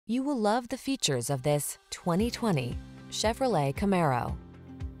You will love the features of this 2020 Chevrolet Camaro.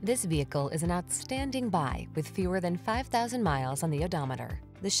 This vehicle is an outstanding buy with fewer than 5,000 miles on the odometer.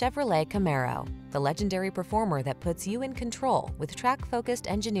 The Chevrolet Camaro, the legendary performer that puts you in control with track-focused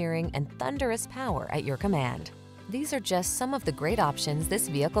engineering and thunderous power at your command. These are just some of the great options this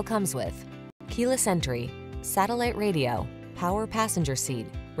vehicle comes with: keyless entry, satellite radio, power passenger seat,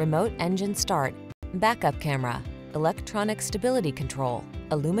 remote engine start, backup camera, electronic stability control,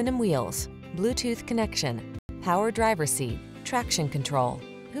 aluminum wheels, Bluetooth connection, power driver seat, traction control.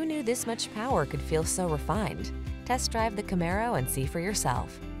 Who knew this much power could feel so refined? Test drive the Camaro and see for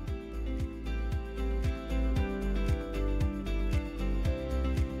yourself.